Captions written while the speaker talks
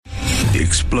The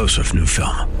explosive new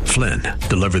film, Flynn,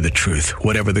 Deliver the Truth,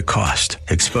 Whatever the Cost,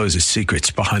 exposes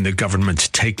secrets behind the government's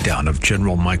takedown of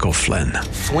General Michael Flynn.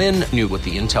 Flynn knew what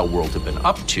the intel world had been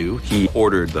up to. He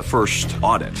ordered the first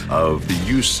audit of the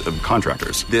use of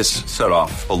contractors. This set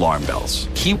off alarm bells.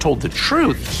 He told the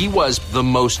truth. He was the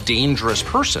most dangerous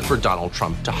person for Donald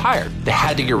Trump to hire. They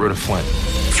had to get rid of Flynn.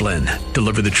 Flynn,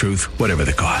 Deliver the Truth, Whatever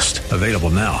the Cost. Available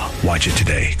now. Watch it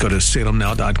today. Go to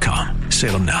salemnow.com.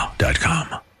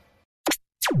 salemnow.com.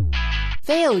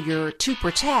 Failure to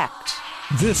protect.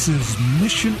 This is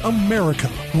Mission America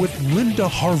with Linda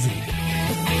Harvey.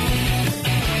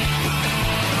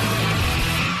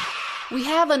 We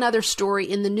have another story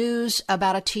in the news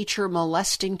about a teacher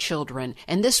molesting children,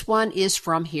 and this one is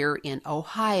from here in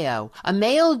Ohio. A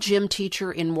male gym teacher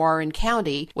in Warren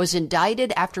County was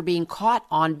indicted after being caught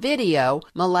on video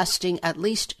molesting at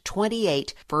least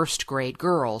 28 first-grade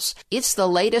girls. It's the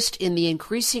latest in the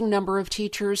increasing number of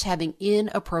teachers having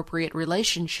inappropriate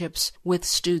relationships with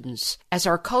students. As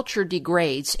our culture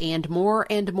degrades and more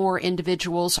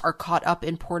individuals are caught up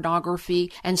in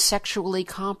pornography and sexually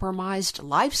compromised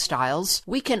lifestyles,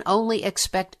 we can only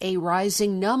expect a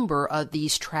rising number of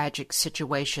these tragic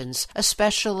situations,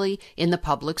 especially in the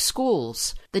public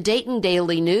schools. The Dayton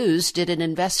Daily News did an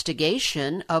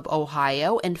investigation of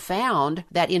Ohio and found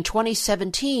that in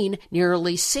 2017,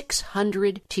 nearly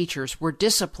 600 teachers were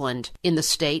disciplined in the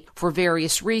state for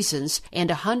various reasons, and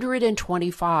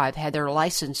 125 had their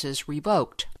licenses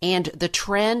revoked. And the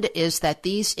trend is that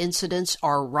these incidents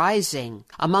are rising.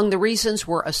 Among the reasons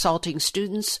were assaulting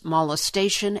students,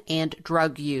 molestation, and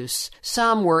drug use.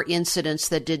 Some were incidents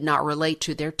that did not relate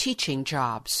to their teaching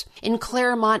jobs. In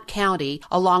Claremont County,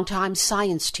 a longtime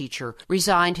science teacher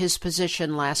resigned his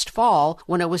position last fall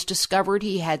when it was discovered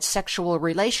he had sexual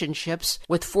relationships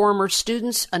with former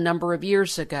students a number of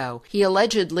years ago. He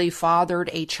allegedly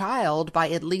fathered a child by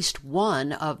at least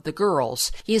one of the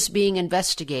girls. He is being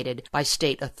investigated by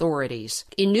state authorities.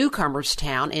 In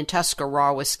Newcomerstown in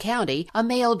Tuscarawas County, a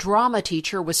male drama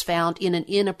teacher was found in an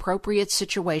inappropriate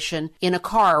situation in a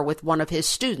car with one of his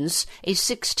students, a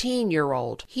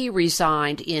 16-year-old. He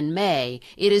resigned in May.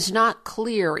 It is not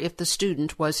clear if the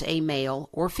student was a male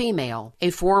or female. A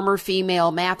former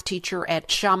female math teacher at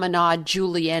Chaminade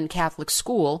Julienne Catholic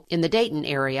School in the Dayton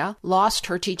area lost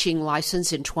her teaching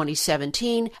license in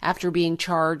 2017 after being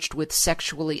charged with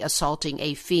sexually assaulting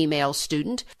a female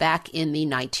student back in the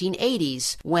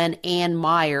 1980s when Ann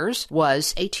Myers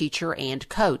was a teacher and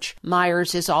coach.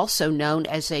 Myers is also known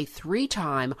as a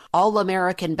three-time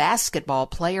All-American basketball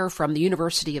player from the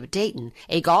University of Dayton.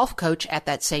 A golf coach at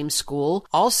that same school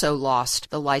also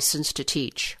lost the license to teach.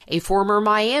 A former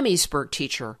Miamisburg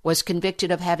teacher was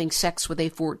convicted of having sex with a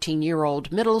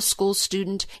 14-year-old middle school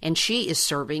student, and she is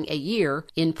serving a year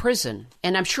in prison.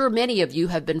 And I'm sure many of you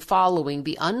have been following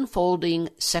the unfolding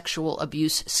sexual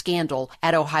abuse scandal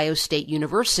at Ohio State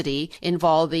University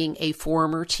involving a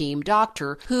former team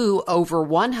doctor who over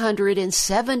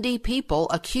 170 people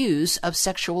accuse of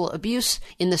sexual abuse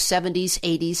in the 70s,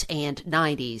 80s, and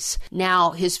 90s.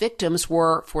 Now, his victims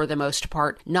were, for the most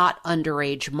part, not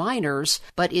underage minors,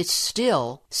 but it's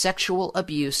still sexual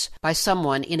abuse by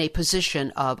someone in a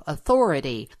position of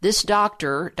authority. This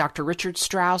doctor, Dr. Richard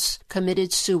Strauss,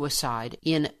 committed suicide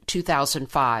in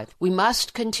 2005. We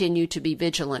must continue to be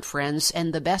vigilant, friends,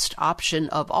 and the best option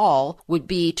of all would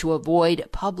be to avoid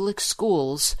public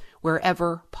schools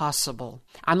wherever possible.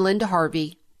 I'm Linda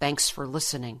Harvey. Thanks for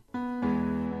listening.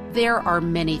 There are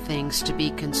many things to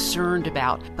be concerned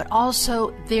about, but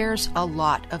also there's a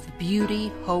lot of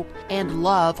beauty, hope, and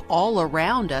love all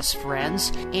around us,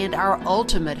 friends. And our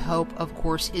ultimate hope, of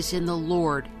course, is in the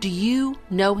Lord. Do you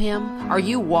know Him? Are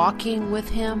you walking with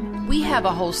Him? We have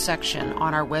a whole section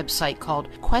on our website called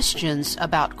Questions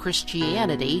About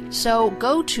Christianity, so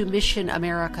go to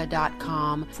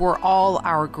missionamerica.com for all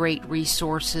our great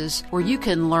resources where you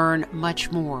can learn much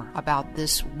more about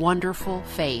this wonderful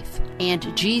faith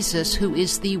and Jesus, who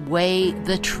is the way,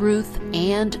 the truth,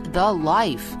 and the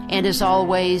life. And as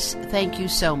always, thank you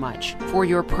so much for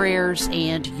your prayers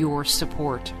and your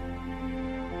support.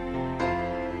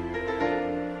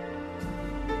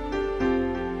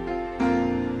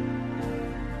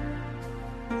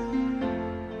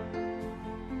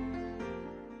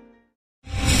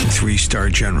 Three-star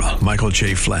General Michael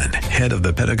J. Flynn, head of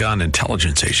the Pentagon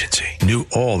Intelligence Agency, knew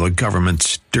all the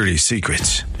government's dirty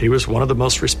secrets. He was one of the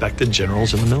most respected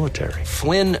generals in the military.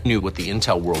 Flynn knew what the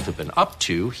intel world had been up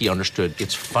to. He understood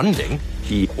its funding.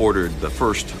 He ordered the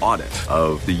first audit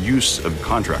of the use of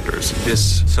contractors.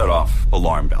 This set off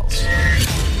alarm bells.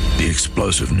 The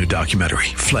explosive new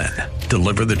documentary, Flynn,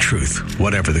 Deliver the Truth,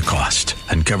 Whatever the Cost,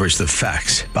 uncovers the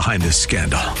facts behind this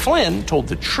scandal. Flynn told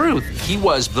the truth. He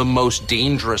was the most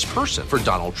dangerous person for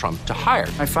Donald Trump to hire.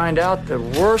 I find out the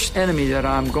worst enemy that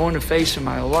I'm going to face in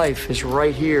my life is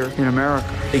right here in America.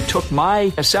 They took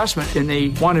my assessment and they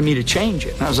wanted me to change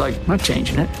it. And I was like, I'm not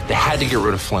changing it. They had to get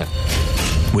rid of Flynn.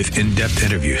 With in-depth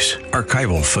interviews,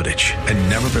 archival footage, and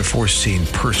never-before-seen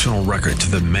personal records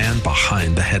of the man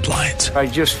behind the headlines. I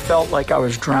just felt like I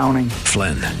was drowning.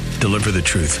 Flynn, Deliver the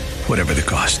Truth, Whatever the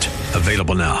Cost.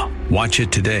 Available now. Watch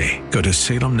it today. Go to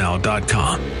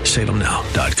salemnow.com.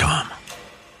 salemnow.com.